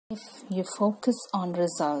If you focus on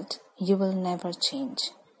result, you will never change.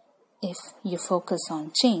 If you focus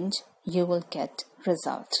on change, you will get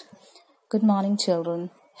result. Good morning, children.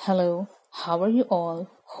 Hello. How are you all?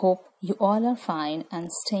 Hope you all are fine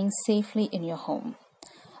and staying safely in your home.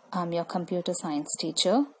 I'm your computer science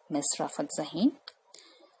teacher, Miss Rafat Zahin.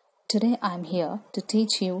 Today I'm here to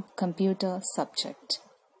teach you computer subject.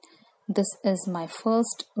 This is my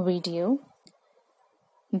first video.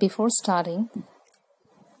 Before starting,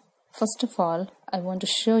 first of all, I want to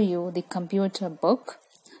show you the computer book.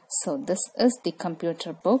 So this is the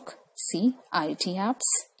computer book. See, IT apps,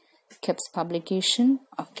 KIPS publication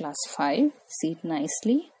of class 5. See it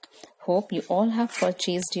nicely. Hope you all have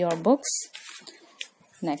purchased your books.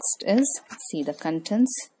 Next is, see the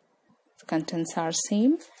contents. Contents are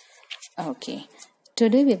same. Okay,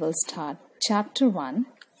 today we will start chapter 1.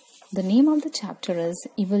 The name of the chapter is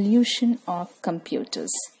Evolution of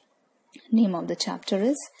Computers. Name of the chapter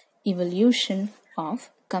is Evolution of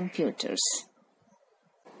Computers.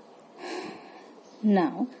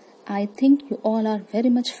 Now, I think you all are very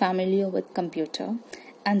much familiar with computer,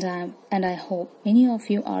 and I hope many of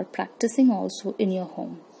you are practicing also in your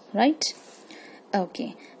home, right?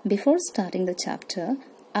 Okay, before starting the chapter,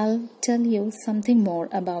 I'll tell you something more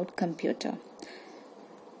about computer.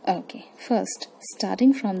 Okay, first,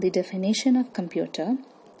 starting from the definition of computer,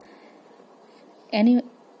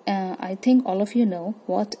 I think all of you know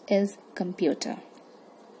what is computer.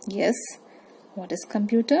 Yes, what is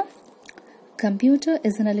computer? Computer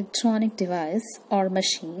is an electronic device or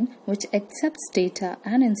machine which accepts data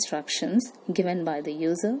and instructions given by the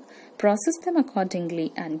user, processes them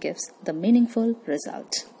accordingly, and gives the meaningful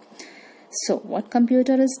result. So, what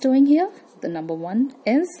computer is doing here? The number one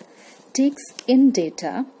is takes in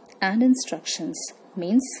data and instructions,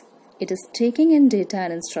 means it is taking in data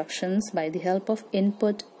and instructions by the help of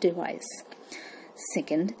input device.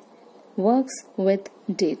 Second, works with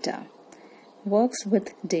data. Works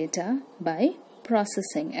with data by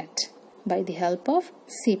processing it by the help of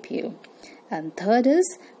CPU. And third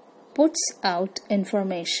is puts out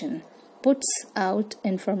information. Puts out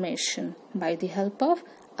information by the help of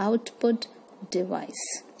output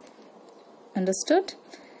device. Understood?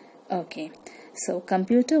 Okay. So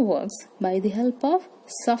computer works by the help of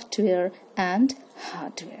software and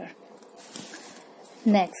hardware.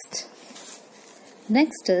 Next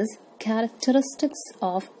is characteristics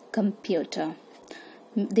of computer.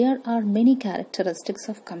 There are many characteristics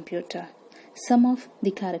of computer. Some of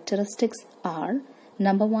the characteristics are: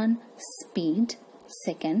 number one, speed;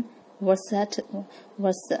 second,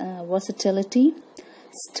 versatility;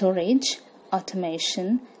 storage,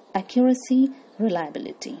 automation, accuracy,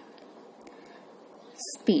 reliability.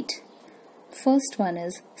 Speed. First one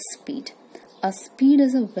is speed. A speed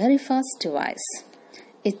is a very fast device.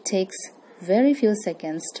 It takes very few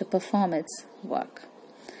seconds to perform its work.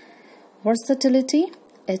 Versatility.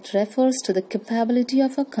 It refers to the capability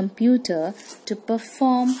of a computer to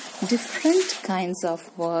perform different kinds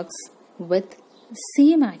of works with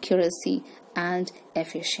same accuracy and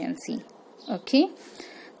efficiency. Okay.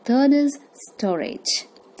 Third is storage.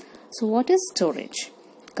 So what is storage?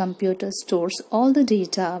 Computer stores all the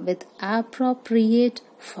data with appropriate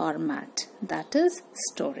format. That is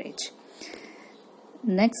storage.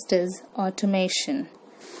 Next is automation.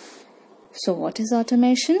 So what is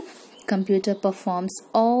automation? Computer performs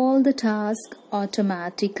all the tasks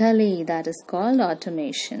automatically. That is called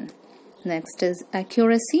automation. Next is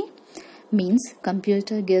accuracy. Means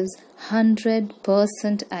computer gives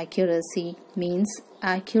 100% accuracy. Means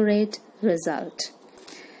accurate result.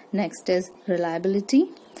 Next is reliability.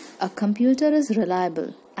 A computer is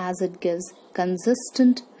reliable as it gives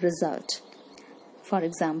consistent result. For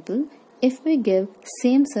example, if we give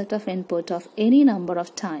same set of input of any number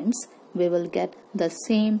of times, we will get the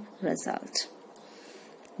same result.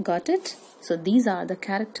 Got it? So these are the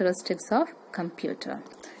characteristics of computer.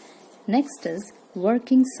 Next is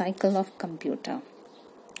working cycle of computer.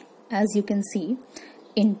 As you can see,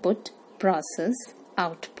 input, process,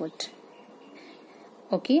 output.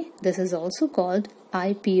 Okay, this is also called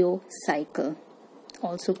IPO cycle.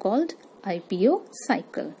 Also called IPO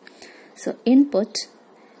cycle. So input,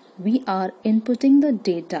 we are inputting the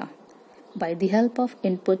data by the help of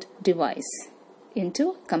input device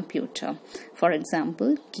into computer. For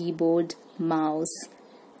example, keyboard, mouse.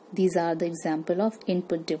 These are the example of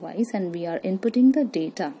input device, and we are inputting the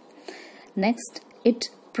data. Next, it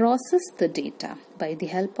process the data by the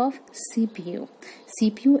help of CPU.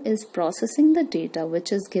 CPU is processing the data which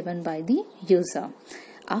is given by the user.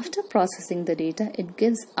 After processing the data, it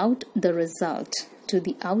gives out the result to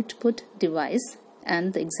the output device,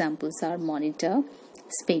 and the examples are monitor,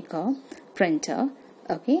 speaker, printer,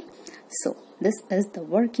 Okay, so this is the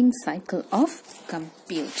working cycle of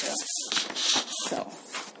computer. So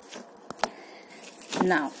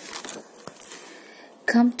now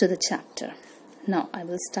come to the chapter. Now I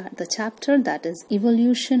will start the chapter, that is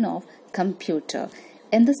evolution of computer.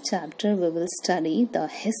 In this chapter we will study the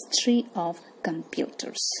history of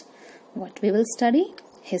computers. What we will study?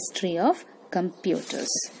 History of computers.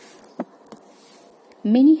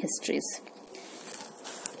 Many histories.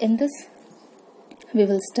 In this we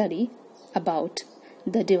will study about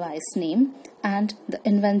the device name and the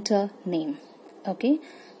inventor name. Okay,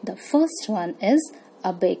 the first one is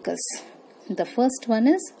abacus. The first one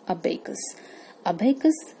is abacus.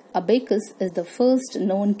 Abacus is the first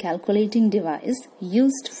known calculating device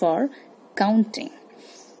used for counting.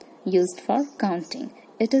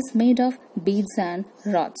 It is made of beads and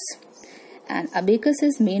rods. And abacus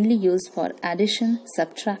is mainly used for addition,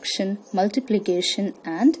 subtraction, multiplication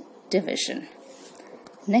and division.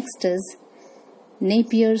 Next is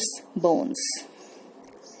Napier's bones.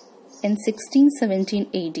 In 1617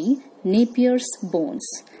 AD, Napier's bones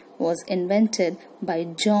was invented by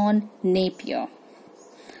John Napier.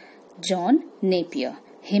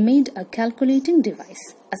 He made a calculating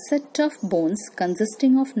device, a set of bones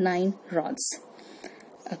consisting of 9 rods.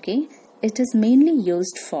 Okay, it is mainly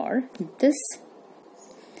used for, this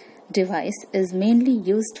device is mainly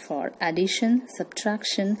used for addition,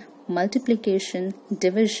 subtraction, multiplication,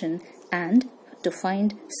 division and to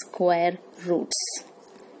find square roots.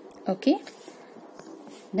 Okay,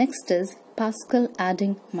 next is Pascal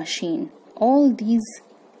adding machine. All these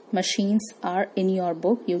machines are in your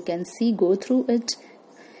book. You can see, go through it,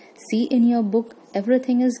 see in your book,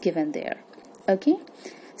 everything is given there. Okay,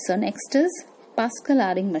 so next is Pascal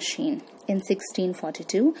adding machine. In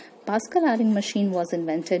 1642, Pascal adding machine was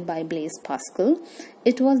invented by Blaise Pascal.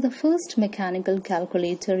 It was the first mechanical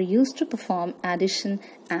calculator used to perform addition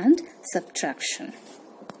and subtraction.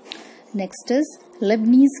 Next is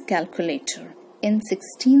Leibniz calculator. In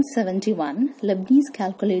 1671, Leibniz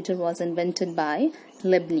calculator was invented by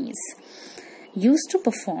Leibniz. Used to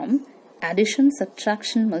perform addition,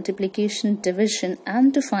 subtraction, multiplication, division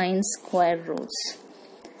and to find square roots.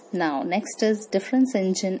 Now next is difference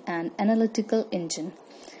engine and analytical engine.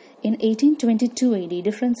 In 1822 AD,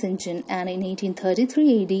 difference engine, and in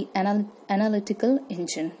 1833 AD, analytical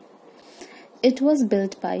engine. It was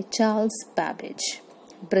built by Charles Babbage,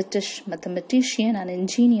 British mathematician and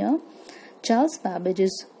engineer. Charles Babbage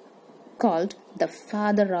is called the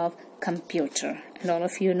father of computer. And all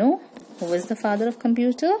of you know who is the father of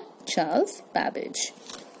computer? Charles Babbage.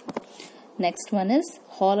 Next one is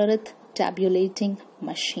Hollerith tabulating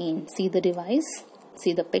machine. See the device,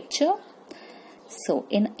 see the picture. So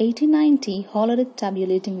in 1890, Hollerith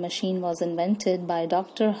tabulating machine was invented by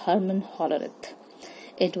Dr. Herman Hollerith.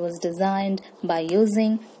 It was designed by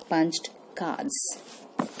using punched cards.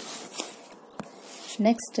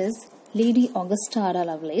 Next is Lady Augusta Ada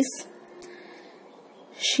Lovelace.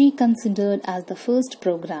 She considered as the first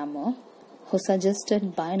programmer who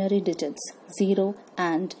suggested binary digits 0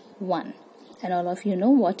 and 1. And all of you know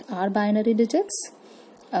what are binary digits?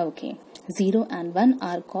 Okay, 0 and 1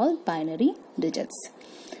 are called binary digits.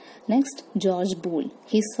 Next, George Boole.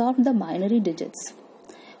 He solved the binary digits.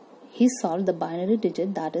 He solved the binary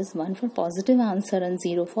digit, that is 1 for positive answer and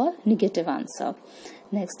 0 for negative answer.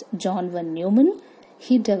 Next, John von Neumann.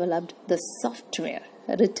 He developed the software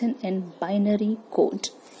written in binary code.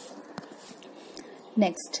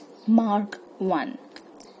 Next, Mark I.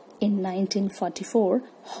 In 1944,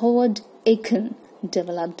 Howard Aiken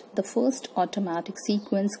developed the first automatic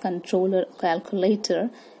sequence controller calculator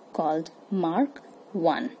called Mark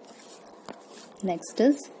I. Next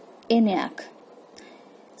is Enyak.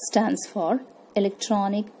 Stands for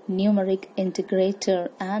Electronic Numeric Integrator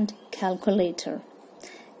and Calculator.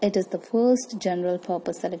 It is the first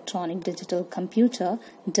general-purpose electronic digital computer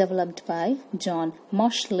developed by John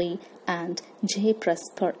Moseley and J.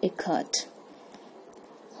 Presper Eckert.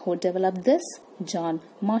 Who developed this? John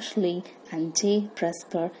Moseley and J.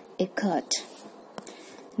 Presper Eckert.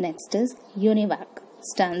 Next is Univac.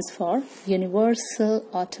 Stands for Universal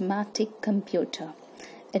Automatic Computer.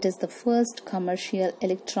 It is the first commercial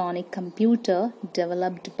electronic computer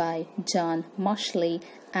developed by John Moseley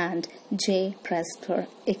and J. Presper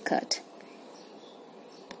Eckert.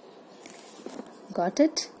 Got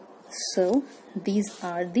it? So, these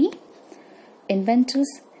are the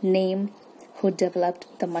inventors' name who developed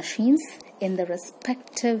the machines in the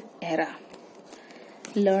respective era.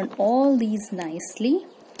 Learn all these nicely,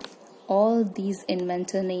 all these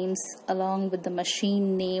inventor names along with the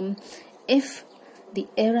machine name. If the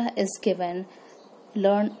era is given,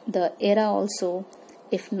 learn the era also.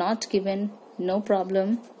 If not given, no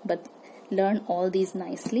problem, but learn all these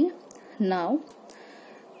nicely. Now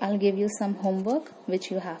I'll give you some homework which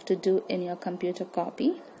you have to do in your computer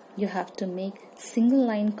copy. You have to make single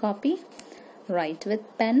line copy, write with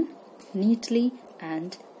pen neatly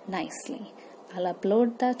and nicely. I'll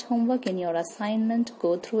upload that homework in your assignment.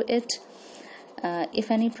 Go through it.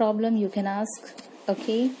 If any problem, you can ask.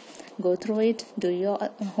 Okay, go through it, do your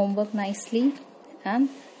homework nicely, and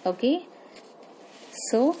okay.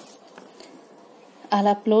 So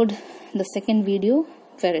I'll upload the second video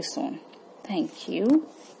very soon. Thank you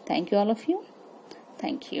all of you.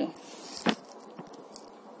 Thank you.